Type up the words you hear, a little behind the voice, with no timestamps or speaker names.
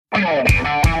Hello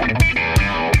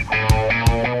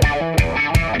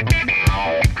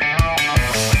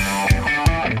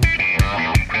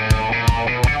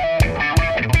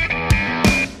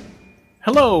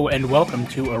and welcome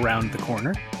to Around the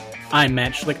Corner. I'm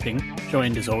Matt Schlichting,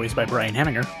 joined as always by Brian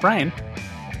Heminger. Brian,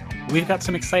 we've got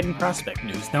some exciting prospect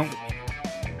news, don't we?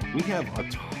 We have a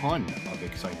ton of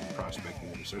exciting prospect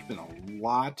news. There's been a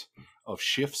lot of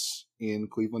shifts in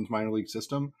Cleveland's minor league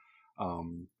system.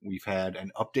 We've had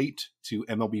an update to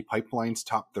MLB Pipeline's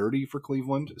top 30 for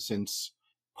Cleveland since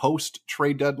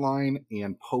post-trade deadline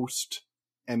and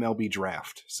post-MLB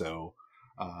draft. So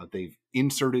they've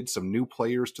inserted some new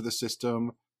players to the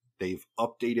system. They've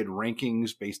updated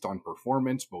rankings based on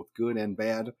performance, both good and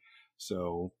bad.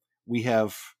 So we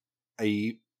have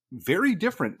a very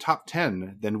different top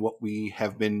 10 than what we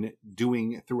have been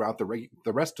doing throughout the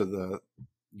rest of the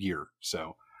year.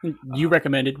 So you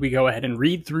recommended we go ahead and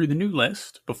read through the new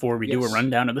list before we do a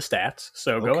rundown of the stats.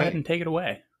 So go ahead and take it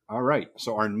away. All right.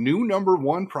 So our new number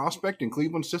one prospect in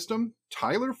Cleveland system,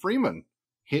 Tyler Freeman,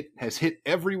 has hit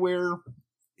everywhere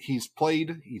he's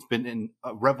played. He's been in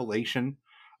a revelation.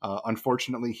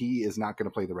 Unfortunately, he is not going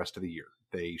to play the rest of the year.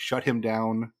 They shut him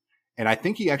down. And I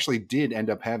think he actually did end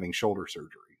up having shoulder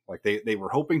surgery. Like they were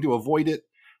hoping to avoid it,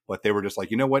 but they were just like,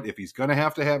 you know what? If he's going to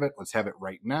have it, let's have it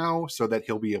right now so that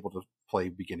he'll be able to play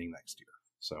beginning next year.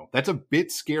 So that's a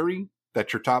bit scary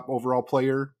that your top overall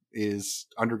player is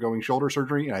undergoing shoulder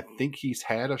surgery. And I think he's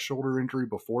had a shoulder injury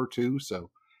before too. So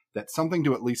that's something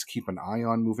to at least keep an eye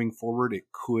on moving forward. It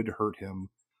could hurt him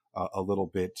a little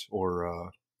bit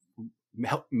or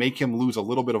make him lose a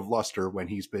little bit of luster when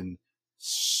he's been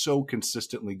so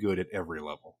consistently good at every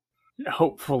level.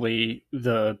 Hopefully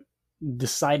the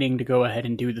deciding to go ahead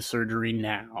and do the surgery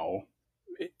now,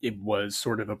 it was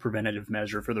sort of a preventative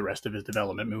measure for the rest of his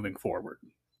development moving forward.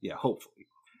 Yeah, hopefully.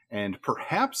 And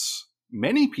perhaps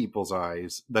many people's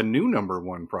eyes, the new number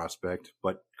one prospect,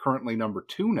 but currently number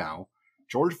two now,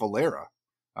 George Valera,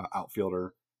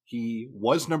 outfielder. He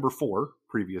was number 4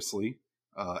 previously,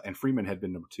 and Freeman had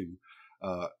been number 2.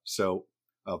 So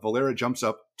Valera jumps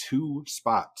up 2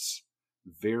 spots.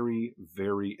 Very,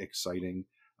 very exciting.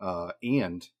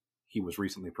 And he was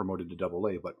recently promoted to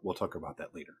Double-A, but we'll talk about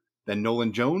that later. Then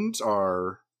Nolan Jones,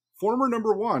 our former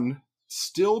number 1,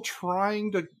 still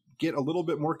trying to get a little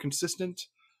bit more consistent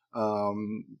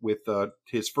with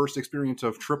his first experience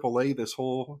of Triple-A this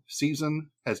whole season,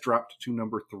 has dropped to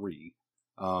number 3.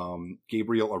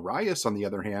 Gabriel Arias, on the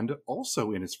other hand,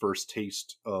 also in his first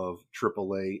taste of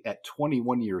Triple-A at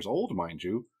 21 years old, mind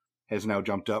you, has now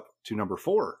jumped up to number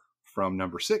 4 from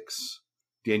number 6.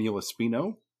 Daniel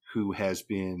Espino, who has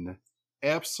been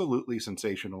absolutely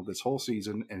sensational this whole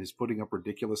season and is putting up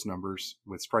ridiculous numbers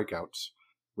with strikeouts,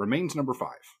 remains number 5.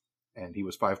 And he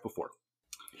was 5 before.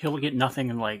 He'll get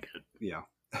nothing like it. Yeah.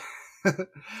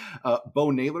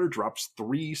 Bo Naylor drops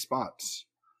 3 spots.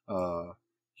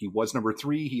 He was number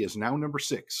 3. He is now number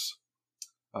 6.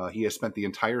 He has spent the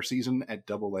entire season at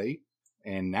Double-A,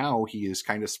 and now he is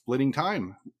kind of splitting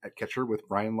time at catcher with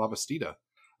Brian Lavastida.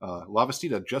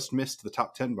 Lavastida just missed the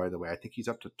top 10, by the way. I think he's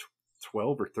up to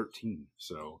 12 or 13.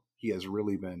 So he has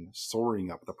really been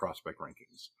soaring up the prospect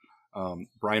rankings.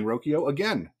 Brian Rocchio,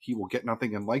 again, he will get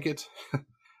nothing and like it.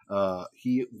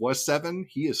 He was 7.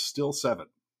 He is still 7.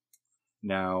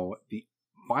 Now, the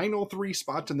final 3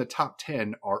 spots in the top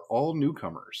 10 are all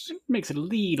newcomers. It makes it a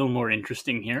little more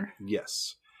interesting here.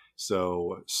 Yes.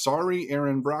 So, sorry,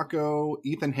 Aaron Bracco,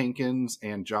 Ethan Hankins,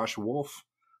 and Josh Wolf.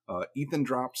 Ethan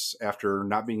drops after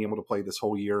not being able to play this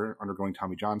whole year, undergoing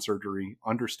Tommy John surgery.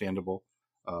 Understandable.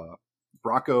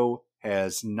 Bracco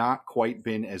has not quite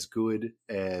been as good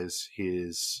as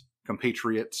his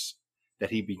compatriots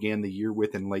that he began the year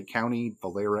with in Lake County,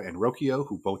 Valera and Rocchio,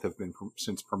 who both have been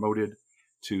since promoted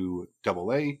to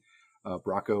Double-A.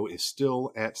 Bracco is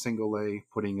still at Single-A,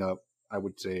 putting up, I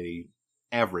would say,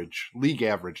 league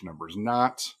average numbers,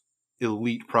 not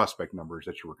elite prospect numbers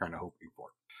that you were kind of hoping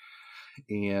for.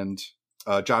 And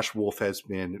Josh Wolf has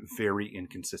been very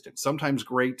inconsistent. Sometimes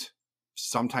great,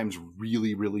 sometimes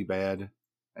really, really bad,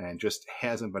 and just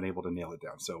hasn't been able to nail it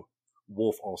down. So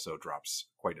Wolf also drops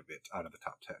quite a bit out of the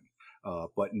top 10.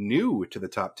 But new to the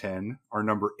top 10, our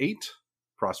number 8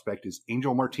 prospect is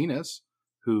Angel Martinez,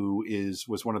 who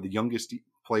was one of the youngest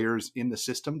players in the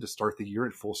system to start the year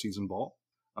at full season ball.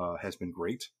 Has been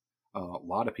great. A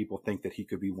lot of people think that he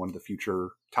could be one of the future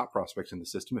top prospects in the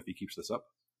system if he keeps this up.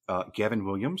 Gavin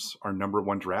Williams, our number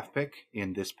 1 draft pick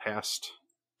in this past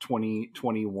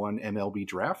 2021 MLB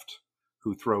draft,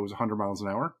 who throws 100 miles an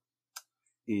hour,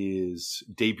 is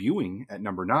debuting at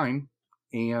number 9.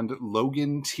 And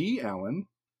Logan T. Allen,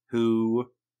 who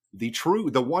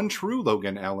the one true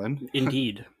Logan Allen,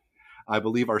 indeed, I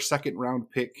believe our second round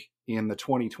pick in the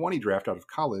 2020 draft out of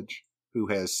college, who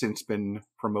has since been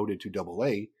promoted to Double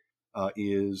A,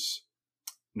 is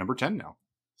number 10 now.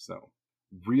 So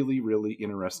really, really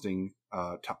interesting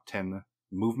top 10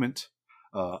 movement.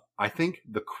 I think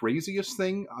the craziest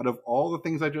thing out of all the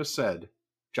things I just said,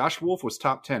 Josh Wolf was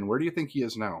top 10. Where do you think he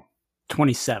is now?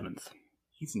 27th.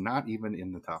 He's not even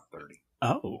in the top 30.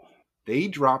 Oh. They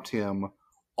dropped him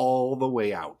all the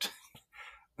way out.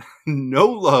 No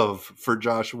love for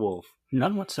Josh Wolf.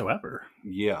 None whatsoever.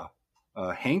 Yeah.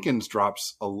 Hankins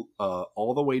drops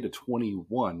all the way to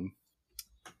 21,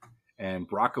 and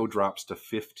Bracco drops to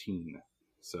 15.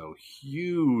 So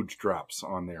huge drops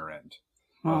on their end.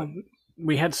 Well,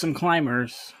 we had some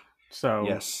climbers. So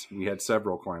yes, we had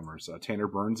several climbers. Tanner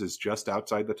Burns is just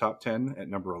outside the top 10 at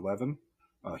number 11.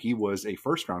 He was a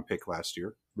first-round pick last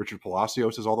year. Richard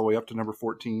Palacios is all the way up to number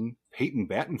 14. Peyton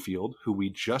Battenfield, who we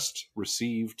just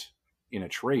received in a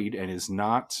trade and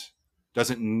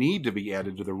doesn't need to be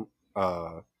added to the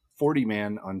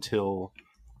 40-man until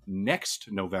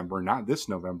next November, not this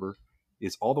November,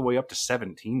 is all the way up to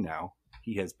 17 now.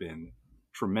 He has been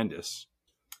tremendous.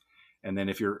 And then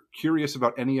if you're curious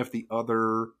about any of the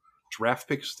other draft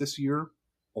picks this year,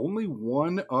 only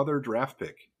one other draft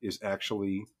pick is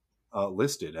actually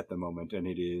listed at the moment, and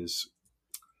it is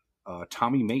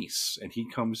Tommy Mace, and he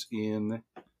comes in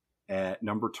at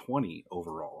number 20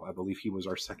 overall. I believe he was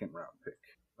our second round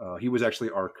pick. He was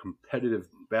actually our competitive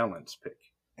balance pick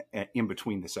in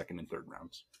between the second and third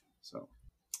rounds. So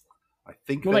I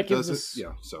think that does it.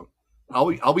 Yeah. So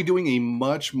I'll be doing a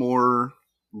much more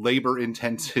labor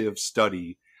intensive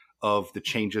study of the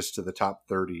changes to the top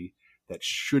 30 that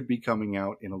should be coming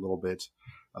out in a little bit.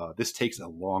 This takes a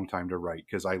long time to write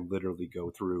because I literally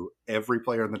go through every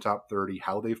player in the top 30,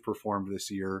 how they've performed this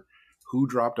year, who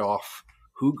dropped off,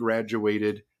 who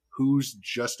graduated, who's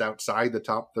just outside the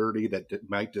top 30 that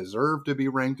might deserve to be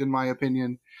ranked, in my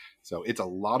opinion. So it's a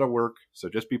lot of work. So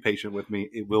just be patient with me.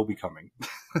 It will be coming.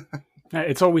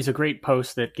 It's always a great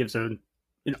post that gives an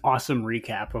awesome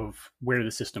recap of where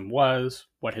the system was,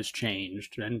 what has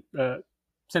changed, and a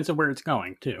sense of where it's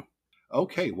going, too.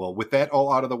 Okay, well, with that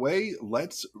all out of the way,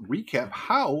 let's recap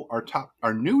how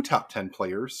our new top 10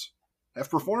 players have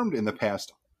performed in the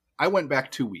past. I went back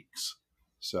 2 weeks.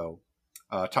 So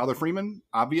Tyler Freeman,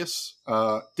 obvious,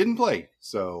 didn't play.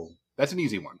 So that's an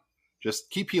easy one. Just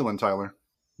keep healing, Tyler.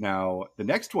 Now, the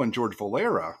next one, George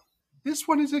Valera, this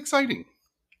one is exciting.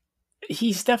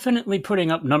 He's definitely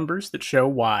putting up numbers that show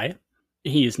why.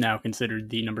 He is now considered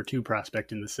the number 2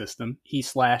 prospect in the system. He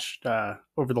slashed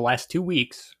over the last 2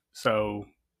 weeks. So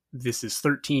this is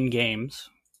 13 games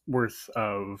worth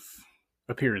of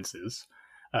appearances.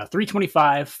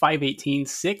 325, 518,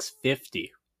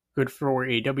 650. Good for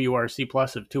a WRC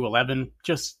plus of 211.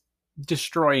 Just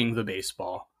destroying the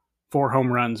baseball. 4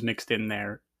 home runs mixed in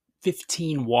there.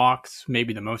 15 walks,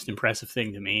 maybe the most impressive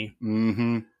thing to me.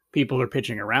 Mm-hmm. People are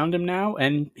pitching around him now,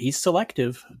 and he's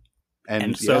selective.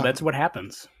 And so that's what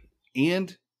happens.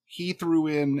 And he threw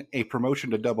in a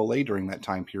promotion to Double A during that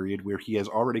time period where he has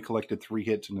already collected 3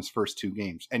 hits in his first 2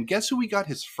 games. And guess who he got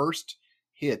his first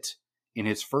hit in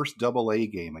his first Double A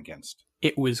game against?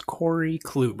 It was Corey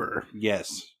Kluber.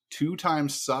 Yes. 2-time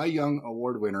Cy Young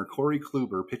Award winner Corey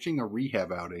Kluber pitching a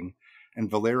rehab outing, and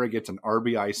Valera gets an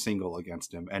RBI single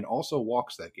against him and also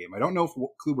walks that game. I don't know if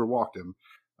Kluber walked him.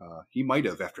 He might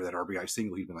have after that RBI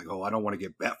single. He'd been like, oh, I don't want to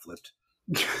get bat flipped.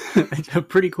 It's a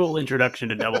pretty cool introduction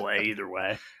to Double A either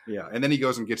way. Yeah, and then he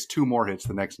goes and gets 2 more hits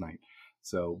the next night.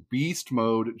 So beast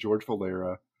mode, George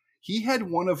Valera. He had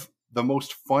one of the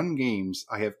most fun games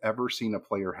I have ever seen a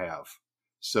player have.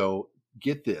 So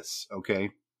get this,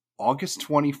 okay? August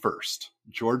 21st,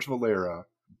 George Valera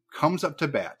comes up to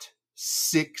bat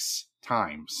 6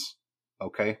 times,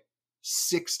 okay?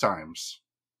 6 times.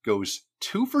 Goes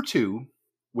 2 for 2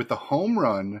 with a home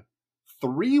run,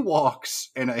 3 walks,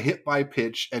 and a hit by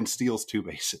pitch, and steals 2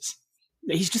 bases.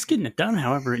 He's just getting it done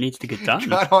however it needs to get done.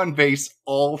 Got on base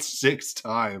all 6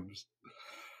 times.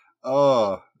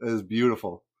 Oh, it was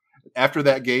beautiful. After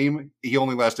that game, he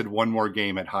only lasted 1 more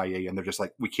game at high A, and they're just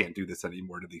like, we can't do this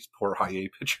anymore to these poor high A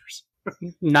pitchers.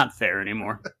 Not fair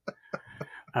anymore.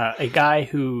 A guy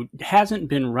who hasn't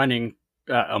been running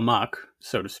amok,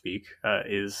 so to speak,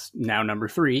 is now number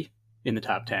 3 in the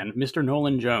top 10, Mr.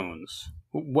 Nolan Jones.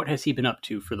 What has he been up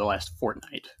to for the last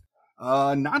fortnight?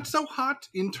 Not so hot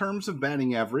in terms of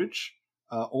batting average,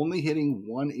 only hitting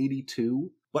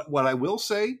 182. But what I will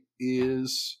say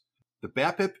is the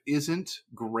BABIP isn't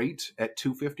great at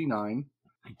 259.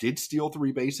 He did steal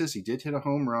 3 bases. He did hit a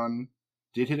home run,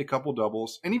 did hit a couple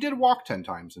doubles, and he did walk 10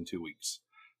 times in 2 weeks.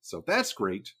 So that's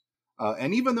great.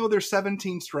 And even though there's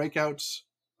 17 strikeouts,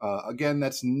 Again,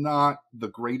 that's not the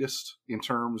greatest in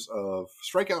terms of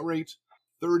strikeout rate.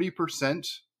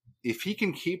 30%. If he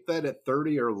can keep that at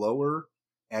 30 or lower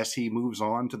as he moves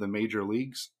on to the major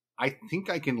leagues, I think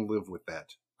I can live with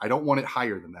that. I don't want it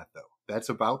higher than that, though. That's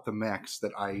about the max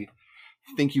that I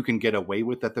think you can get away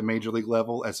with at the major league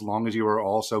level, as long as you are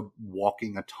also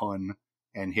walking a ton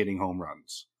and hitting home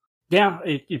runs. Yeah,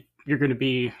 if you're going to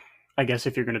be, I guess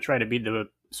if you're going to try to be the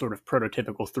sort of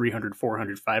prototypical 300,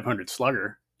 400, 500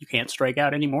 slugger, you can't strike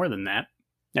out any more than that.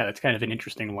 Yeah, that's kind of an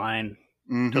interesting line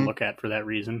to look at for that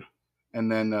reason.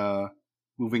 And then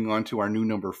moving on to our new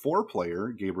number 4 player,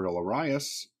 Gabriel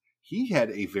Arias, he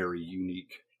had a very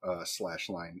unique slash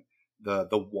line.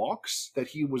 The walks that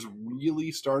he was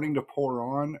really starting to pour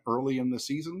on early in the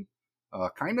season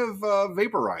kind of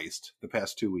vaporized the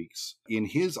past 2 weeks. In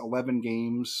his 11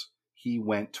 games, he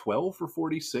went 12 for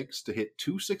 46 to hit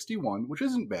 261, which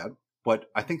isn't bad. But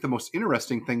I think the most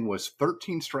interesting thing was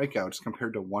 13 strikeouts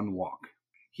compared to 1 walk.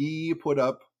 He put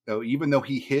up, even though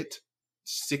he hit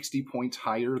 60 points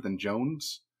higher than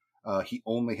Jones, he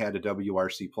only had a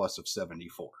WRC plus of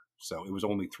 74. So it was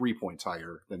only 3 points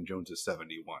higher than Jones's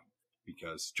 71,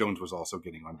 because Jones was also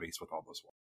getting on base with all those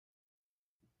walks.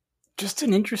 Just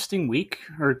an interesting week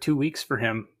or 2 weeks for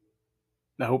him.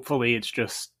 Hopefully it's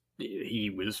just he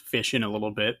was fishing a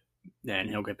little bit and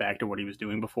he'll get back to what he was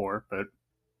doing before, but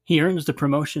he earns the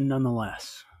promotion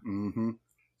nonetheless. Mm-hmm.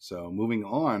 So moving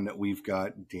on, we've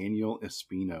got Daniel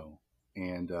Espino.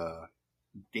 And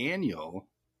Daniel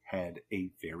had a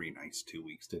very nice 2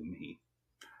 weeks, didn't he?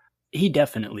 He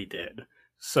definitely did.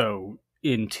 So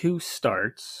in 2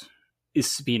 starts,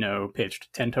 Espino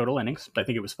pitched 10 total innings. I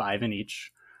think it was 5 in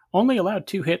each. Only allowed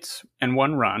 2 hits and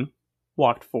 1 run.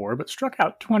 Walked 4, but struck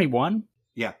out 21.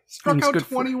 Yeah, struck out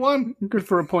 21. Good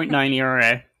for a .9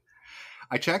 ERA.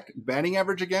 I checked. Batting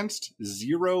average against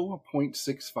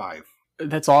 0.65.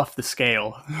 That's off the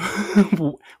scale.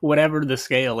 Whatever the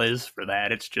scale is for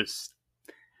that, it's just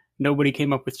nobody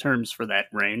came up with terms for that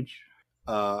range.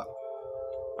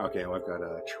 Okay, well, I've got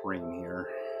a train here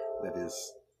that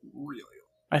is really...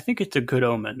 I think it's a good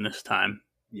omen this time.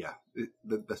 Yeah,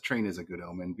 the train is a good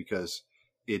omen because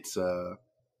it's the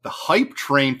hype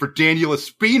train for Daniel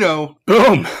Espino.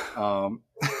 Boom!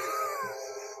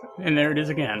 And there it is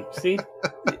again. See?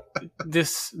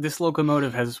 This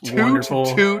locomotive has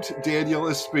wonderful... Toot Daniel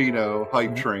Espino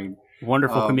hype train.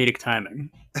 Wonderful comedic timing.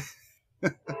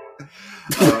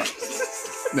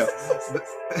 No.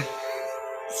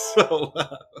 So,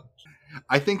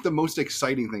 I think the most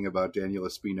exciting thing about Daniel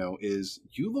Espino is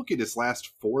you look at his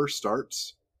last 4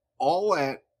 starts, all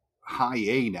at high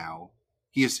A now.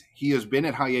 He has been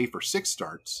at high A for 6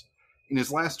 starts. In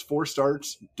his last 4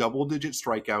 starts, double-digit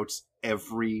strikeouts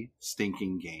every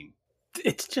stinking game.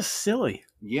 It's just silly.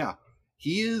 Yeah.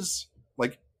 He is,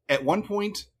 like, at one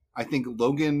point, I think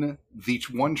the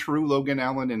one true Logan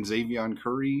Allen and Xavier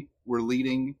Curry were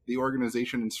leading the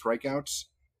organization in strikeouts.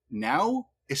 Now,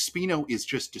 Espino is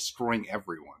just destroying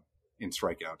everyone in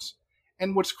strikeouts.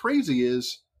 And what's crazy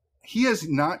is he has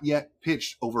not yet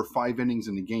pitched over 5 innings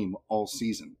in a game all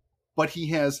season, but he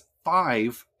has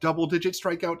 5 double-digit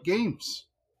strikeout games.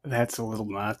 That's a little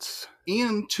nuts.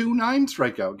 And 2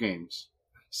 9-strikeout games.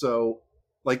 So,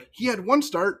 like, he had one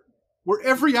start where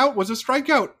every out was a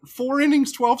strikeout. 4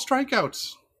 innings, 12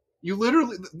 strikeouts.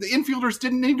 The infielders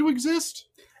didn't need to exist.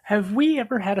 Have we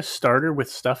ever had a starter with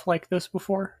stuff like this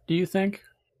before, do you think?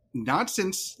 Not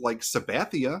since, like,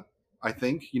 Sabathia, I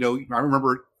think. I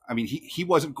remember, he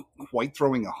wasn't quite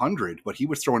throwing 100, but he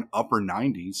was throwing upper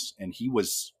 90s, and he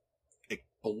was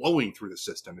blowing through the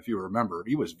system, if you remember.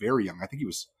 He was very young. I think he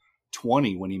was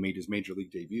 20 when he made his major league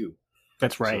debut.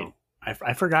 That's right. So,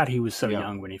 I forgot he was so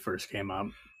young when he first came up.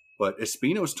 But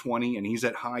Espino's 20, and he's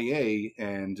at high A,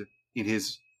 and in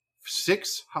his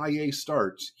 6 high A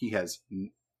starts, he has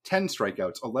 10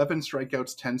 strikeouts, 11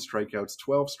 strikeouts, 10 strikeouts,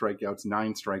 12 strikeouts,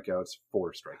 9 strikeouts,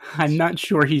 4 strikeouts. I'm not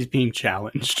sure he's being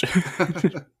challenged.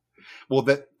 Well,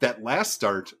 that last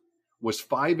start was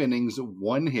 5 innings,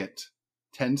 1 hit,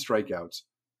 10 strikeouts.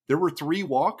 There were 3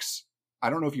 walks. I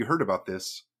don't know if you heard about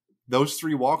this. Those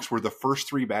 3 walks were the first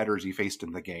 3 batters he faced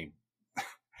in the game.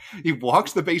 He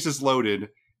walks the bases loaded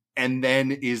and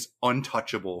then is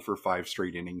untouchable for 5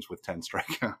 straight innings with 10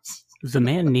 strikeouts. The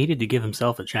man needed to give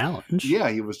himself a challenge. Yeah,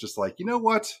 he was just like, you know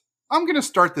what? I'm going to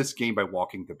start this game by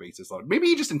walking the bases loaded. Maybe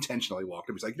he just intentionally walked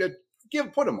him. He's like,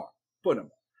 put him on. Put him.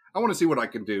 I want to see what I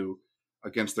can do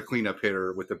against the cleanup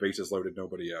hitter with the bases loaded,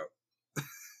 nobody out.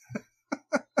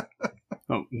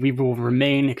 Well, we will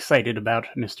remain excited about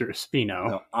Mr. Espino.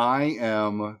 No, I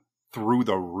am through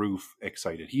the roof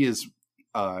excited. He is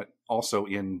also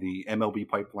in the MLB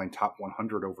Pipeline top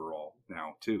 100 overall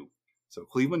now, too. So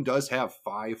Cleveland does have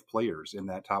 5 players in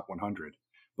that top 100.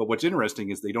 But what's interesting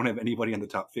is they don't have anybody in the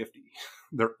top 50.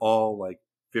 They're all like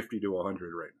 50 to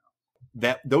 100 right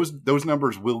now. Those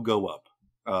numbers will go up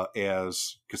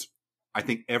because I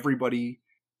think everybody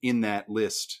in that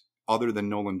list, other than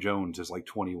Nolan Jones, is like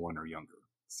 21 or younger.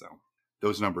 So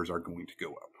those numbers are going to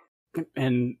go up.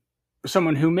 And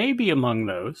someone who may be among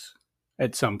those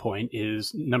at some point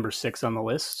is number 6 on the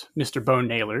list, Mr. Bo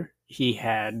Naylor. He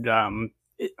had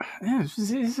this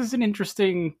is an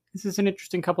interesting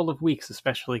couple of weeks,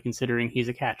 especially considering he's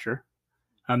a catcher.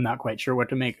 I'm not quite sure what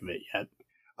to make of it yet.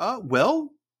 Well,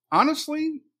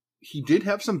 honestly, he did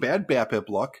have some bad BABIP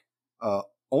luck.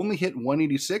 Only hit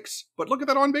 186, but look at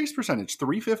that on base percentage,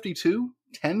 352,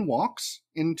 10 walks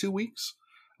in 2 weeks.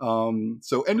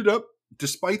 So ended up,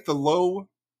 despite the low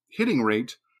hitting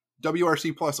rate,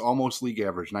 WRC plus almost league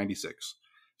average, 96.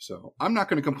 So I'm not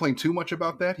going to complain too much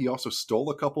about that. He also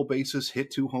stole a couple bases, hit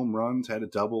 2 home runs, had a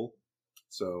double.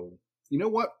 So you know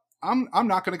what? I'm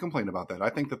not going to complain about that. I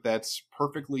think that that's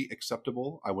perfectly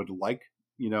acceptable. I would like,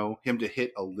 him to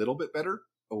hit a little bit better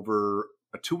over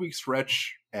a 2-week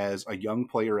stretch as a young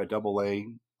player at AA.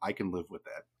 I can live with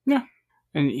that. Yeah.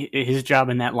 And his job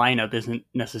in that lineup isn't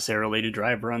necessarily to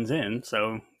drive runs in.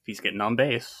 So if he's getting on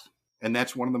base. And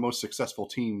that's one of the most successful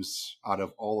teams out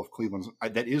of all of Cleveland's.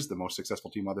 That is the most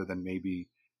successful team other than maybe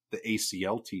the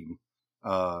ACL team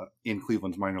in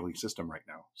Cleveland's minor league system right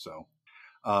now. So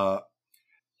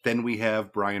then we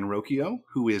have Brian Rocchio,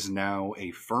 who is now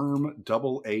a firm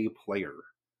AA player.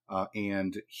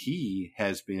 And he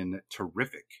has been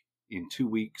terrific in 2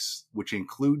 weeks, which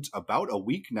includes about a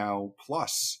week now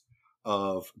plus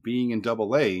of being in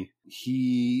AA.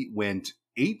 He went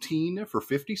 18 for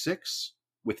 56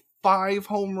 with 5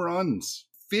 home runs,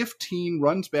 15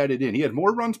 runs batted in. He had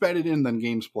more runs batted in than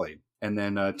games played. And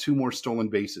then 2 more stolen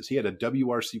bases. He had a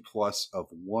WRC plus of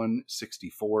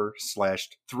 164,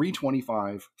 slashed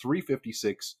 325,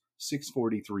 356,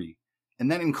 643.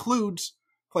 And that includes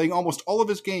playing almost all of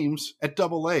his games at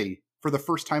AA for the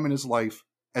first time in his life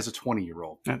as a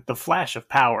 20-year-old. The flash of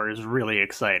power is really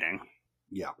exciting.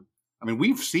 Yeah. I mean,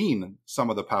 we've seen some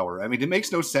of the power. I mean, it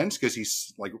makes no sense because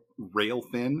he's like rail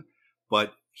thin,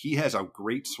 but he has a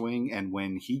great swing. And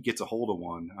when he gets a hold of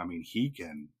one, I mean, he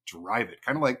can drive it.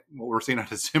 Kind of like what we're seeing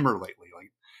out of Zimmer lately,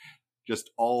 like just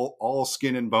all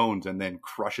skin and bones and then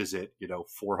crushes it,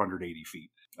 480 feet.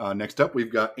 Next up,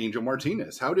 we've got Angel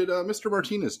Martinez. How did Mr.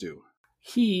 Martinez do?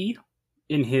 He,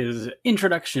 in his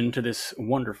introduction to this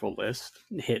wonderful list,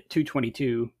 hit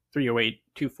 222, 308,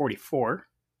 244.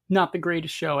 Not the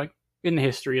greatest showing in the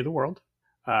history of the world.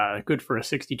 Good for a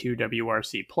 62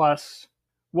 WRC plus.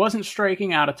 Wasn't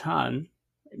striking out a ton.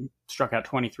 Struck out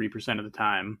 23% of the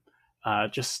time.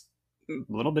 Just a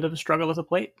little bit of a struggle at the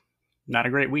plate. Not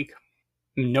a great week.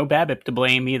 No BABIP to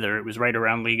blame either. It was right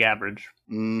around league average.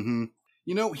 Mm-hmm.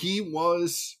 He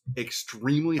was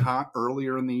extremely hot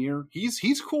earlier in the year.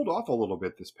 He's cooled off a little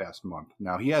bit this past month.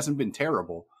 Now, he hasn't been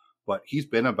terrible, but he's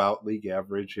been about league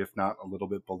average, if not a little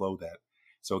bit below that.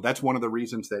 So that's one of the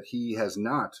reasons that he has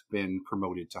not been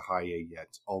promoted to high A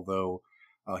yet, although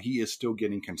he is still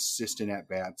getting consistent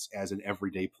at-bats as an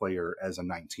everyday player as a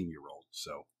 19-year-old.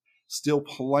 So still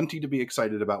plenty to be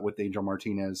excited about with Angel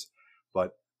Martinez,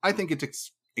 but I think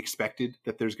it's expected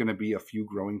that there's going to be a few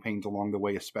growing pains along the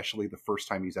way, especially the first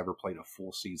time he's ever played a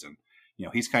full season.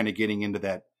 He's kind of getting into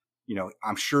that,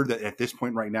 I'm sure that at this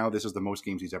point right now, this is the most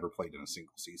games he's ever played in a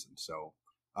single season. So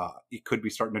it could be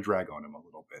starting to drag on him a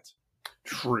little bit.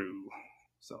 True.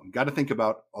 So you got to think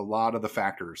about a lot of the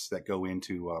factors that go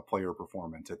into player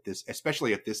performance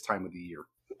especially at this time of the year.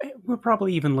 We're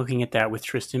probably even looking at that with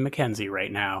Tristan McKenzie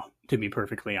right now, to be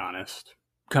perfectly honest.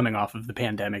 Coming off of the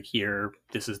pandemic year,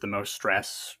 this is the most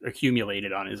stress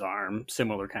accumulated on his arm.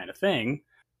 Similar kind of thing.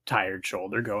 Tired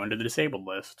shoulder, go into the disabled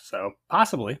list. So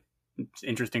possibly. It's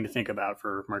interesting to think about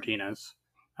for Martinez.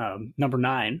 Number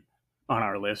 9 on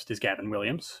our list is Gavin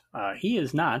Williams. He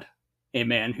is not a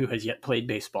man who has yet played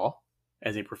baseball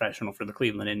as a professional for the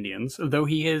Cleveland Indians, though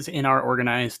he is in our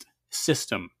organized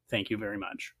system. Thank you very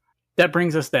much. That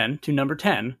brings us then to number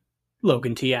 10,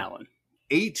 Logan T. Allen.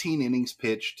 18 innings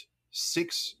pitched,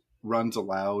 6 runs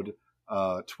allowed,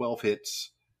 12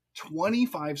 hits,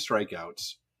 25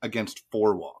 strikeouts against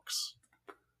 4 walks.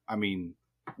 I mean,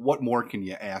 what more can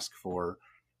you ask for?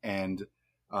 And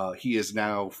he is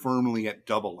now firmly at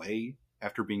AA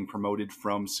after being promoted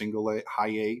from single A, high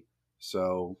A.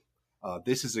 So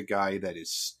this is a guy that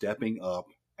is stepping up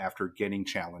after getting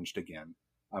challenged again.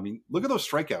 I mean, look at those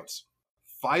strikeouts.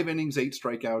 5 innings, 8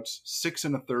 strikeouts, 6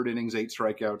 1/3 innings, 8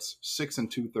 strikeouts, 6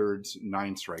 2/3,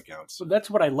 9 strikeouts. So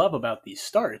that's what I love about these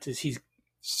starts is he's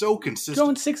so consistent.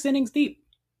 going 6 innings deep.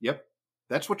 Yep.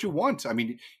 That's what you want. I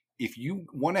mean, if you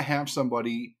want to have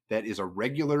somebody that is a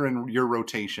regular in your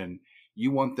rotation,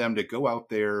 you want them to go out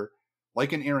there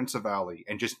like an Aaron Savali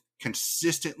and just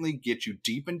consistently get you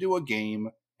deep into a game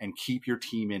and keep your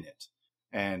team in it.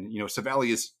 And,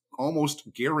 Savali is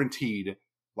almost guaranteed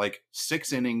like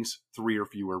 6 innings, 3 or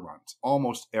fewer runs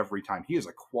almost every time. He is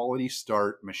a quality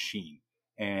start machine.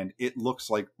 And it looks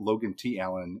like Logan T.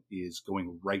 Allen is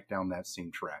going right down that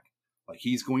same track. Like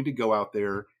he's going to go out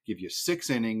there, give you 6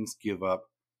 innings, give up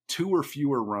 2 or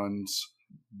fewer runs,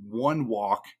 1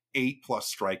 walk, 8+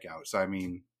 strikeouts. I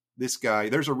mean, this guy,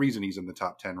 there's a reason he's in the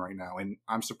top 10 right now. And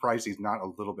I'm surprised he's not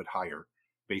a little bit higher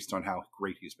based on how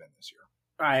great he's been this year.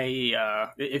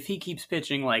 If he keeps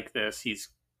pitching like this,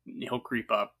 he'll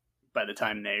creep up by the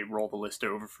time they roll the list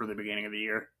over for the beginning of the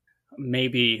year.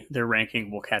 Maybe their ranking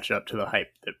will catch up to the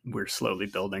hype that we're slowly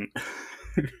building.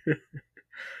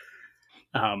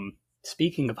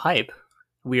 Speaking of hype,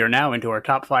 we are now into our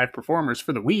top 5 performers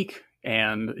for the week,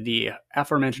 and the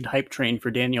aforementioned hype train for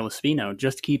Daniel Espino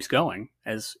just keeps going,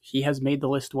 as he has made the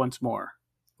list once more.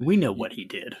 We know what he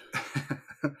did.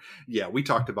 Yeah, we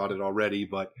talked about it already,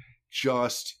 but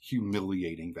just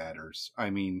humiliating batters. I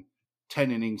mean,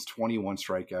 10 innings, 21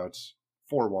 strikeouts,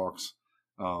 4 walks,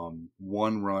 1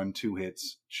 run, 2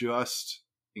 hits. Just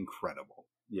incredible.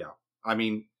 Yeah. I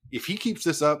mean, if he keeps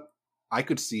this up, I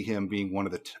could see him being one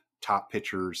of the top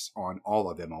pitchers on all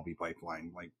of MLB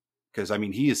Pipeline. Like, because, I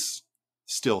mean, he is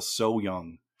still so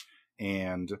young.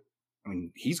 And, I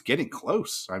mean, he's getting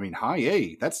close. I mean, high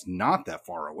A, that's not that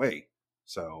far away.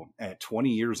 So, at 20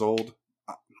 years old,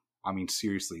 I mean,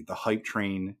 seriously, the hype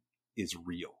train is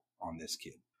real on this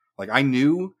kid. Like, I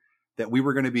knew that we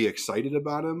were going to be excited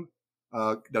about him,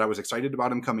 that I was excited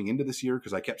about him coming into this year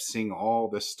because I kept seeing all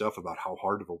this stuff about how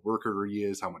hard of a worker he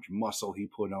is, how much muscle he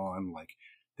put on. Like,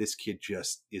 this kid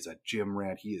just is a gym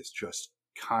rat. He is just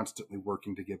constantly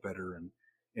working to get better,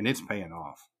 and it's paying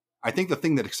off. I think the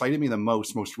thing that excited me the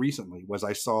most recently was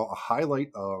I saw a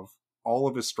highlight of all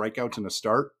of his strikeouts in a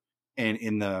start, and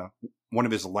in one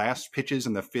of his last pitches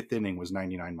in the 5th inning was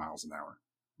 99 miles an hour.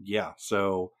 Yeah,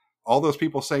 so all those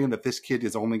people saying that this kid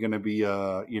is only going to be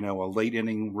a late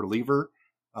inning reliever,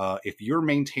 if you're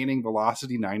maintaining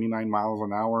velocity 99 miles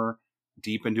an hour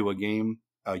deep into a game,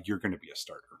 you're going to be a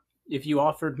starter. If you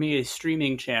offered me a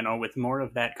streaming channel with more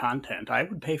of that content, I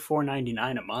would pay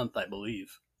 $4.99 a month, I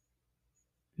believe.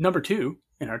 Number 2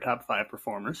 in our top 5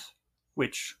 performers,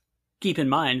 which, keep in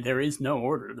mind, there is no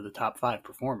order to the top 5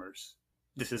 performers.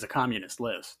 This is a communist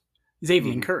list.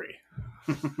 Xavier Curry.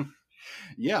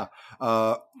 Yeah.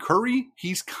 Curry,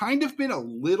 he's kind of been a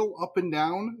little up and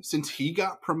down since he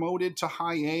got promoted to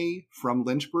high A from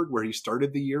Lynchburg, where he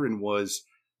started the year and was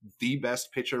the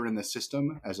best pitcher in the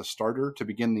system as a starter to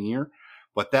begin the year.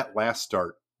 But that last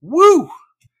start, woo!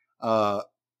 5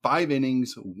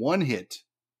 innings, 1 hit,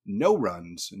 no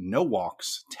runs, no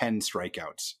walks, 10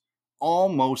 strikeouts.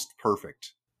 Almost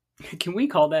perfect. Can we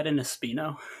call that an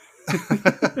Espino?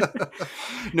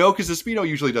 No, because Espino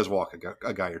usually does walk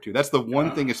a guy or two. That's the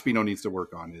one thing Espino needs to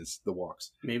work on is the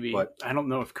walks. Maybe, but I don't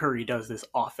know if Curry does this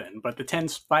often, but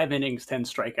the 5 innings, 10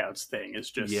 strikeouts thing is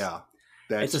just... Yeah.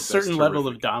 It's a certain level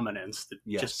of dominance that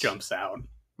just jumps out.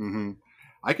 Mm-hmm.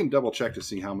 I can double check to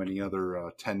see how many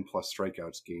other 10+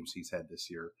 strikeouts games he's had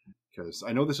this year, because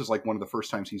I know this is like one of the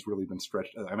first times he's really been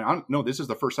stretched. I mean, this is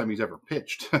the first time he's ever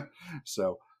pitched.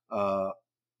 So,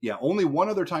 yeah, only one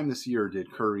other time this year did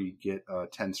Curry get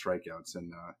 10 strikeouts,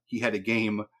 and he had a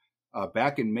game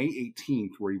back in May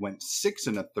 18th where he went 6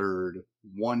 1/3,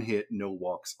 1 hit, no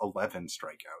walks, 11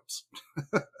 strikeouts.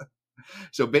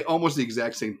 So almost the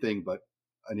exact same thing, but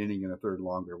an inning and a third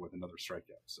longer with another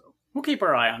strikeout. So we'll keep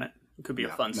our eye on it. It could be a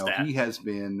fun stat. He has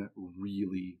been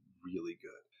really, really good.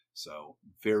 So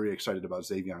very excited about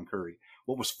Xavier Curry.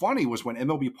 What was funny was when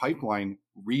MLB Pipeline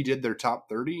redid their top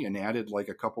 30 and added like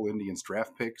a couple Indians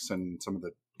draft picks and some of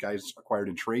the guys acquired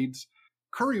in trades,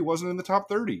 Curry wasn't in the top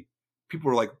 30.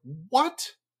 People were like,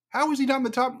 what? How is he not in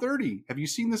the top 30? Have you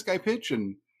seen this guy pitch?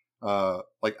 And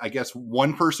I guess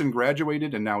one person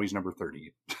graduated and now he's number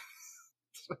 30.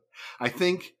 I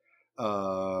think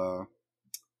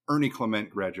Ernie Clement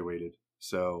graduated,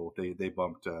 so they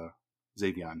bumped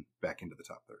Xavier back into the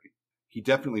top 30. He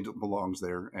definitely belongs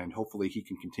there, and hopefully he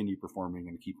can continue performing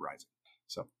and keep rising.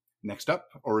 So next up,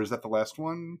 or is that the last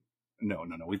one? No,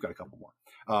 we've got a couple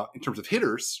more. In terms of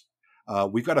hitters,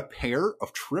 we've got a pair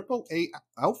of AAA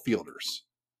outfielders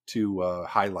to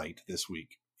highlight this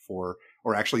week or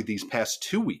actually these past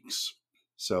 2 weeks.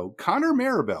 So Connor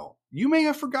Maribel, you may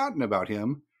have forgotten about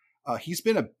him. He's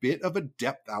been a bit of a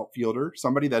depth outfielder,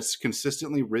 somebody that's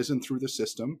consistently risen through the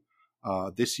system.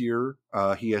 This year,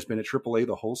 he has been at AAA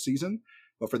the whole season,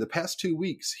 But for the past 2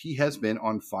 weeks, he has been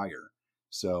on fire.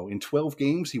 So in 12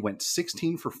 games, he went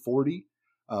 16 for 40,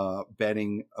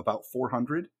 batting about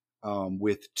 400,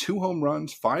 with 2 home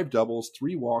runs, 5 doubles,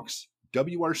 3 walks,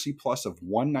 WRC plus of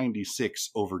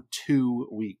 196 over 2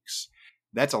 weeks.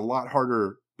 That's a lot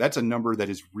harder. That's a number that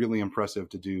is really impressive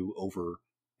to do over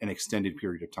an extended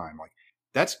period of time. Like,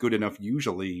 that's good enough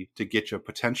usually to get you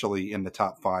potentially in the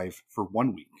top 5 for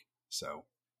 1 week. So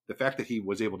the fact that he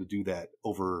was able to do that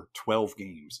over 12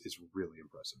 games is really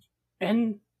impressive.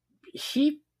 And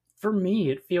for me,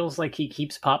 it feels like he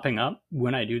keeps popping up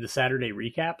when I do the Saturday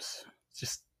recaps.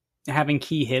 Just having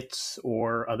key hits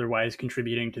or otherwise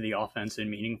contributing to the offense in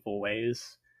meaningful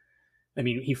ways. I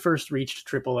mean, he first reached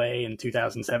AAA in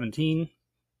 2017.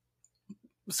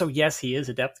 So yes, he is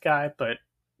a depth guy, but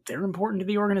they're important to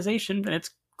the organization, and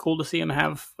it's cool to see him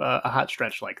have a hot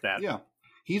stretch like that. Yeah.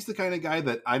 He's the kind of guy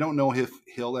that I don't know if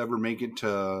he'll ever make it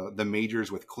to the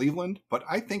majors with Cleveland, but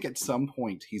I think at some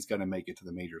point he's going to make it to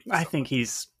the majors. I think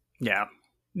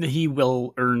he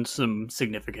will earn some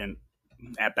significant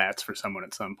at-bats for someone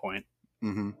at some point.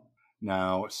 Mm-hmm.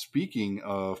 Now, speaking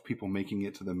of people making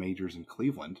it to the majors in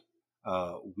Cleveland,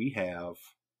 we have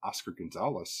Oscar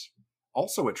Gonzalez,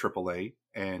 also at AAA,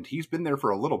 and he's been there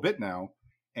for a little bit now.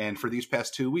 And for these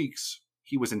past 2 weeks,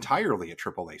 he was entirely at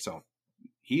AAA. So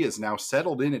he is now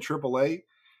settled in at AAA,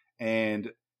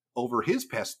 and over his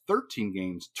past 13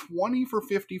 games, 20 for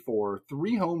 54,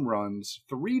 3 home runs,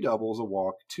 3 doubles, a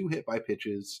walk, 2 hit by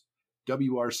pitches,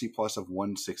 WRC plus of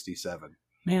 167.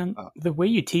 Man, the way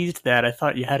you teased that, I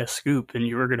thought you had a scoop and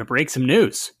you were going to break some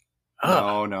news.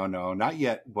 No, not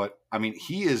yet. But I mean,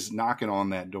 he is knocking on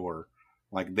that door.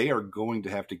 Like, they are going to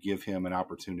have to give him an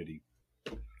opportunity.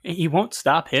 He won't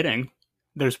stop hitting.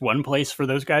 There's one place for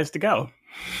those guys to go.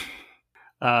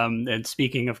 And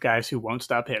speaking of guys who won't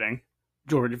stop hitting,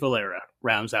 George Valera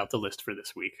rounds out the list for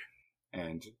this week.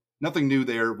 And nothing new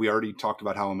there. We already talked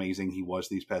about how amazing he was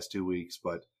these past 2 weeks,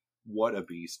 but what a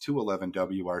beast. 211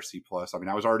 WRC plus. I mean,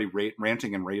 I was already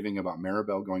ranting and raving about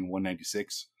Maribel going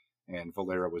 196, and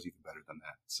Valera was even better than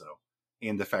that. So,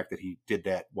 and the fact that he did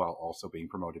that while also being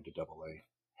promoted to AA.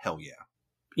 Hell yeah.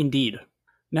 Indeed.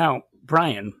 Now,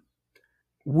 Brian,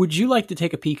 would you like to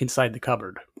take a peek inside the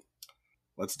cupboard?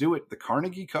 Let's do it. The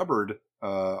Carnegie cupboard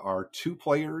are 2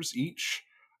 players each,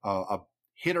 a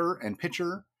hitter and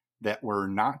pitcher that were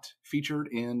not featured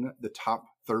in the top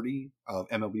 30 of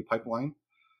MLB Pipeline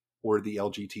or the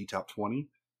LGT top 20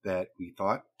 that we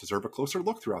thought deserve a closer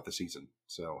look throughout the season.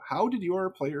 So how did your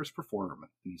players perform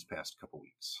these past couple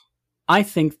weeks? I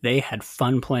think they had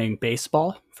fun playing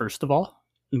baseball, first of all.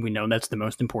 We know that's the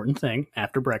most important thing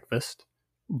after breakfast.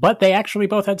 But they actually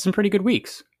both had some pretty good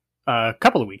weeks. A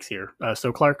couple of weeks here.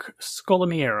 So Clark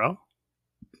Scolamiero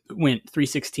went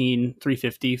 316,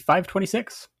 350,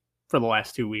 526 for the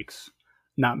last 2 weeks.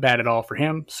 Not bad at all for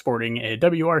him, sporting a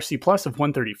WRC plus of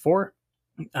 134.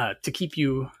 To keep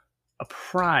you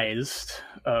apprised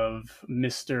of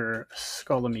Mr.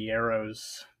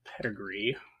 Scolamiero's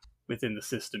pedigree within the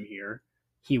system here,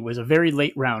 he was a very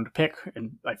late round pick,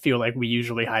 and I feel like we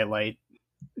usually highlight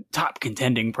top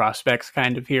contending prospects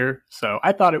kind of here. So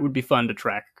I thought it would be fun to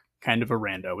track kind of a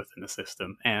rando within the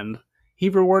system, and he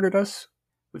rewarded us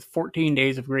with 14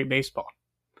 days of great baseball.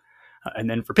 And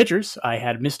then for pitchers, I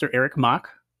had Mr. Eric Mock,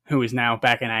 who is now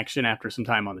back in action after some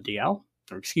time on the DL,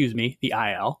 or excuse me, the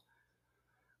IL.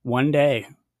 One day,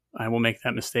 I will make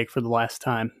that mistake for the last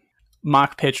time.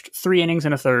 Mock pitched 3 innings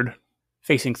and a third,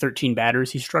 facing 13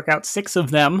 batters. He struck out 6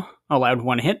 of them, allowed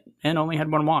 1 hit, and only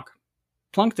had 1 walk.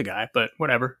 Plunked the guy, but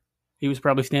whatever. He was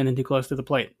probably standing too close to the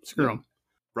plate. Screw him.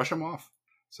 Brush him off.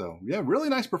 So, yeah, really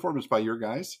nice performance by your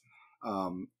guys.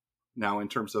 Now, in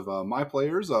terms of my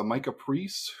players, Micah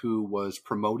Priest, who was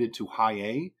promoted to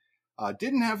High A,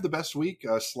 didn't have the best week,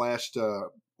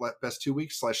 best 2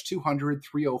 weeks, /200,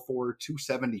 304,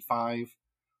 275,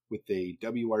 with a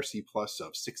WRC plus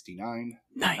of 69.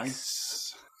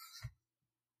 Nice.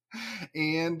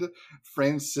 And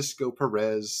Francisco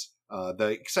Perez, the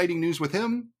exciting news with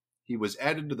him, he was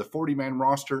added to the 40-man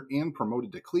roster and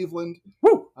promoted to Cleveland.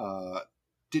 Woo!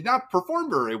 Did not perform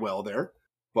very well there,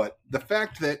 but the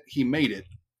fact that he made it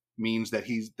means that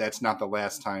that's not the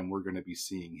last time we're going to be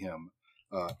seeing him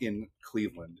in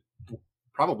Cleveland,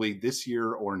 probably this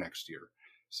year or next year.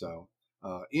 So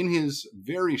in his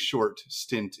very short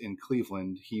stint in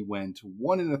Cleveland, he went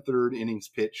 1 1/3 innings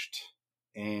pitched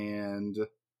and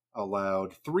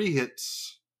allowed 3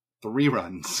 hits, 3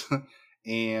 runs,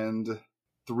 and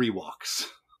 3 walks.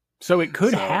 So it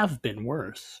could have been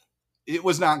worse. It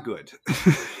was not good.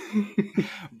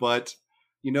 But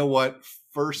you know what?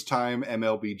 First time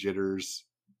MLB jitters,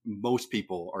 most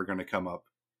people are going to come up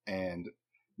and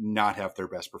not have their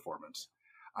best performance.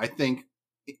 I think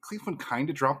Cleveland kind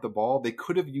of dropped the ball. They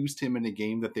could have used him in a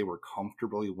game that they were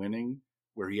comfortably winning,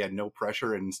 where he had no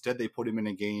pressure, and instead they put him in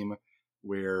a game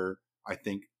where I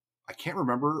can't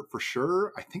remember for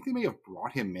sure. I think they may have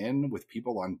brought him in with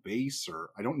people on base, or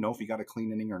I don't know if he got a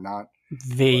clean inning or not.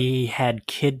 They had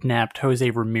kidnapped Jose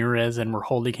Ramirez and were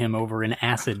holding him over an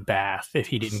acid bath if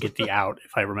he didn't get the out,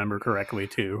 if I remember correctly,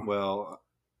 too. Well,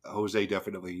 Jose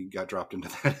definitely got dropped into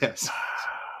that acid.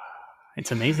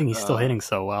 It's amazing he's still hitting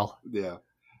so well. Yeah.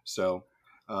 So,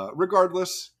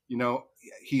 regardless,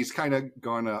 he's kind of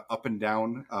gone up and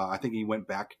down. I think he went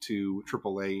back to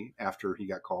AAA after he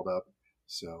got called up.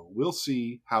 So we'll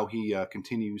see how he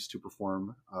continues to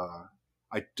perform.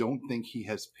 I don't think he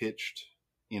has pitched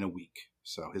in a week.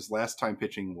 So his last time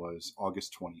pitching was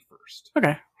August 21st.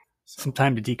 Okay. So, some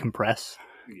time to decompress.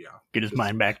 Yeah. Get his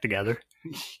mind back together.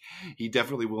 He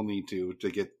definitely will need to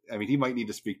get. I mean, he might need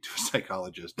to speak to a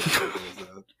psychologist.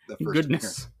 The first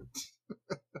Goodness.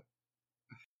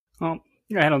 Well,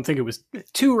 I don't think it was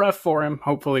too rough for him.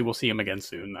 Hopefully, we'll see him again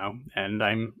soon, though. And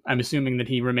I'm assuming that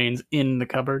he remains in the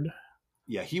cupboard.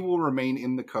 Yeah, he will remain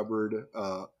in the cupboard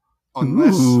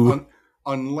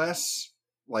unless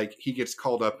like he gets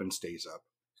called up and stays up.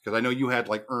 Because I know you had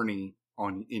like Ernie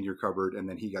in your cupboard, and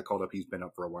then he got called up. He's been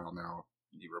up for a while now.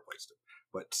 You replaced him.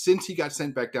 But since he got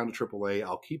sent back down to AAA,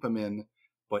 I'll keep him in.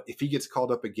 But if he gets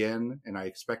called up again, and I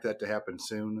expect that to happen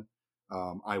soon,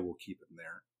 I will keep him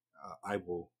there. I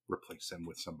will replace him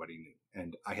with somebody new.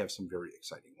 And I have some very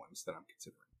exciting ones that I'm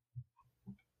considering.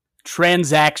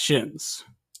 Transactions.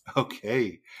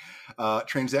 Okay.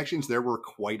 Transactions, there were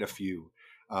quite a few.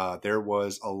 There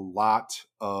was a lot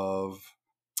of,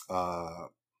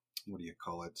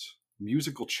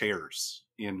 musical chairs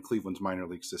in Cleveland's minor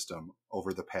league system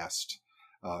over the past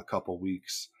couple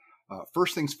weeks.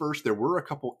 First things first, there were a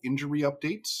couple injury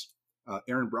updates.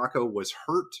 Aaron Bracco was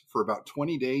hurt for about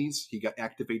 20 days. He got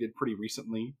activated pretty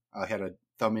recently, had a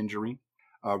thumb injury.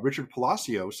 Richard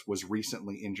Palacios was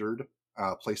recently injured,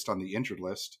 placed on the injured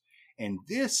list. And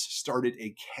this started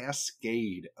a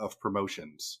cascade of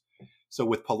promotions. So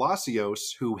with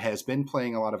Palacios, who has been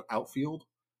playing a lot of outfield,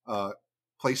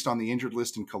 placed on the injured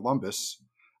list in Columbus,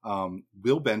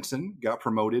 Will Benson got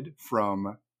promoted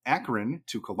from Akron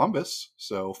to Columbus.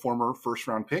 So former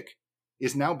first-round pick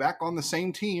is now back on the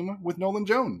same team with Nolan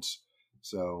Jones.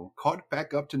 So caught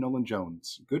back up to Nolan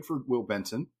Jones. Good for Will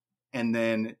Benson. And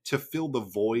then to fill the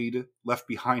void left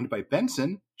behind by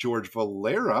Benson, George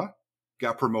Valera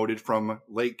got promoted from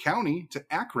Lake County to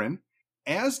Akron,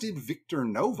 as did Victor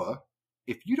Nova.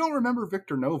 If you don't remember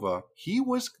Victor Nova, he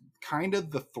was kind of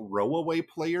the throwaway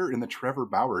player in the Trevor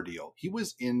Bauer deal. He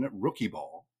was in rookie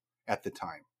ball at the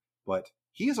time, but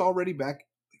he is already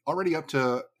up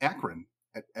to Akron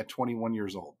at 21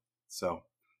 years old. So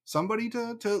somebody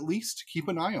to at least keep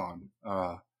an eye on.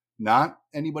 Not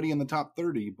anybody in the top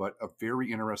 30, but a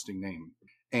very interesting name.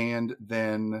 And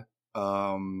then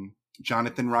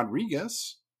Jonathan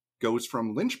Rodriguez goes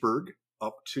from Lynchburg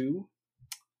up to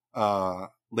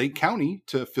Lake County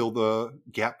to fill the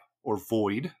gap or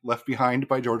void left behind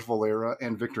by George Valera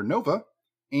and Victor Nova.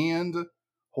 And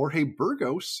Jorge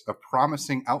Burgos, a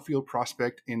promising outfield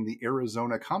prospect in the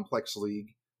Arizona Complex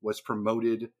League, was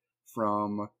promoted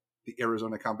from the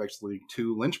Arizona Complex League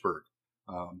to Lynchburg.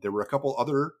 There were a couple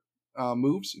other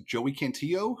moves. Joey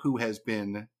Cantillo, who has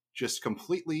been just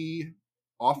completely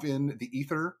off in the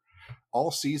ether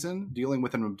all season, dealing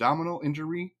with an abdominal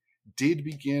injury, did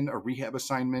begin a rehab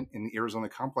assignment in the Arizona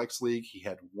Complex League. He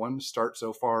had one start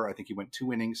so far. I think he went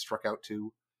 2 innings, struck out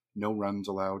 2, no runs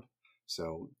allowed.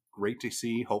 So great to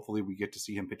see. Hopefully we get to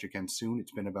see him pitch again soon.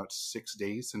 It's been about 6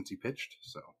 days since he pitched,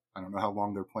 so I don't know how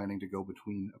long they're planning to go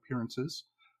between appearances.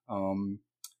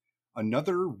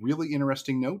 Another really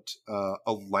interesting note,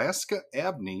 Alaska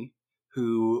Abney,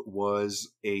 who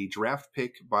was a draft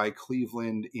pick by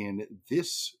Cleveland in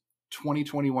this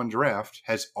 2021 draft,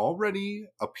 has already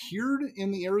appeared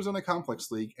in the Arizona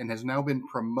Complex League and has now been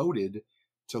promoted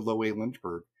to Low A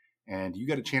Lynchburg. And you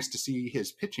got a chance to see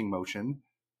his pitching motion,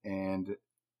 and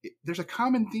there's a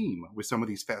common theme with some of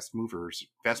these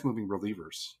fast-moving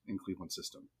relievers in Cleveland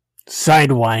system.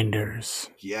 Sidewinders.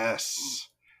 Yes.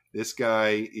 This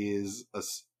guy is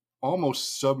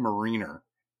almost submariner.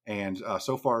 And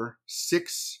so far,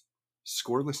 6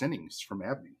 scoreless innings from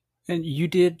Abney. And you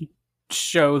did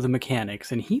show the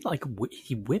mechanics, and he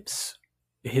he whips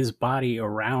his body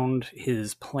around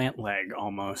his plant leg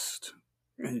almost.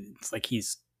 It's like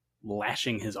he's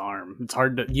lashing his arm. It's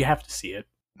hard to, you have to see it.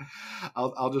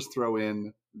 I'll just throw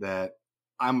in that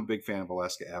I'm a big fan of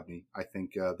Alaska Abney. I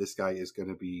think this guy is going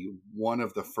to be one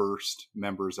of the first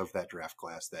members of that draft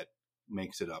class that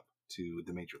makes it up to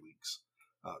the major leagues.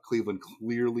 Cleveland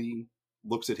clearly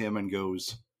looks at him and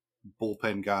goes,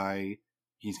 bullpen guy,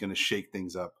 he's going to shake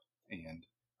things up, and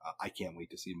I can't wait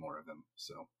to see more of him.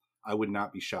 So I would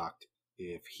not be shocked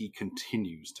if he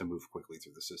continues to move quickly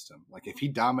through the system. Like if he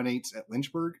dominates at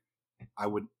Lynchburg,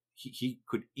 he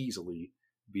could easily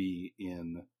be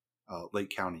in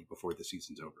Lake County before the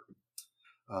season's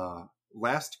over.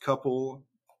 Last couple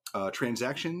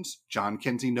transactions, John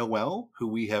Kenzie Noel, who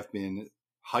we have been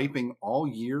hyping all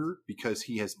year because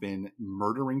he has been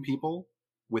murdering people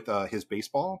with his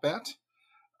baseball bat.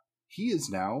 He is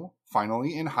now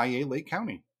finally in High A Lake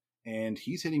County, and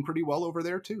he's hitting pretty well over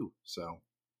there too. So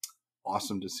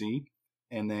awesome to see.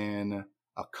 And then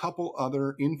a couple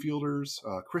other infielders,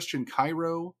 Christian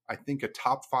Cairo, I think a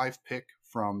top 5 pick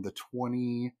from the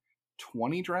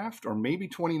 2020 draft, or maybe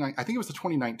 29. I think it was the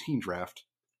 2019 draft,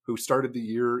 who started the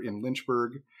year in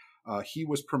Lynchburg. He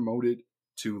was promoted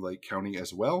to Lake County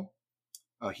as well.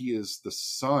 He is the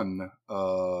son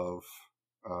of,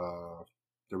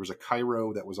 there was a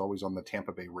Cairo that was always on the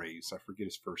Tampa Bay Rays. I forget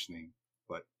his first name,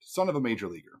 but son of a major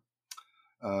leaguer.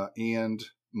 And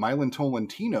Milan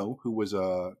Tolentino, who was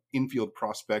a infield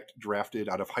prospect drafted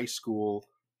out of high school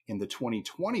in the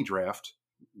 2020 draft,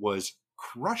 was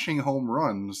crushing home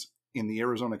runs in the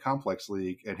Arizona Complex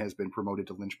League and has been promoted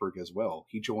to Lynchburg as well.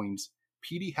 He joins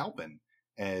Petey Halpin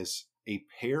as a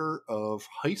pair of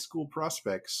high school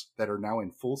prospects that are now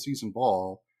in full season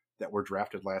ball that were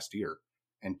drafted last year.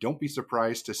 And don't be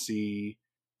surprised to see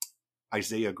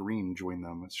Isaiah Green join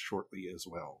them shortly as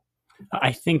well.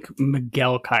 I think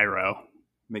Miguel Cairo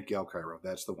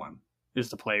that's the one. Is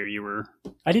the player you were...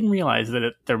 I didn't realize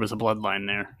that there was a bloodline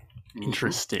there. Mm-hmm.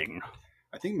 Interesting.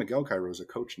 I think Miguel Cairo is a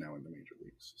coach now in the major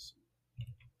leagues.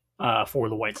 For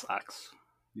the White Sox.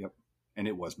 Yep. And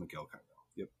it was Miguel Cairo.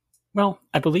 Yep. Well,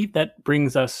 I believe that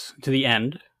brings us to the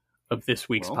end of this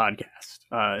week's podcast.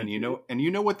 And you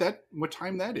know what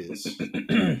time that is.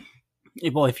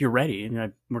 Well, if you're ready,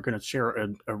 we're going to share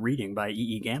a reading by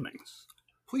E.E. Gammings.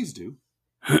 Please do.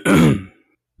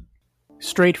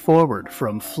 Straightforward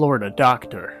from Florida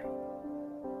Doctor.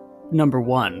 Number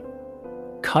 1.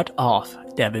 Cut off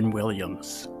Devin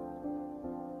Williams.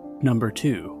 Number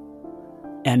 2.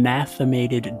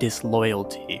 Anathemated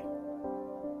disloyalty.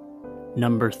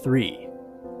 Number 3.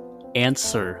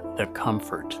 Answer the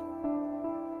comfort.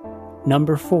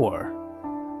 Number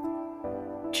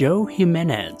 4. Joe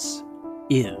Jimenez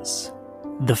is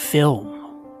the film.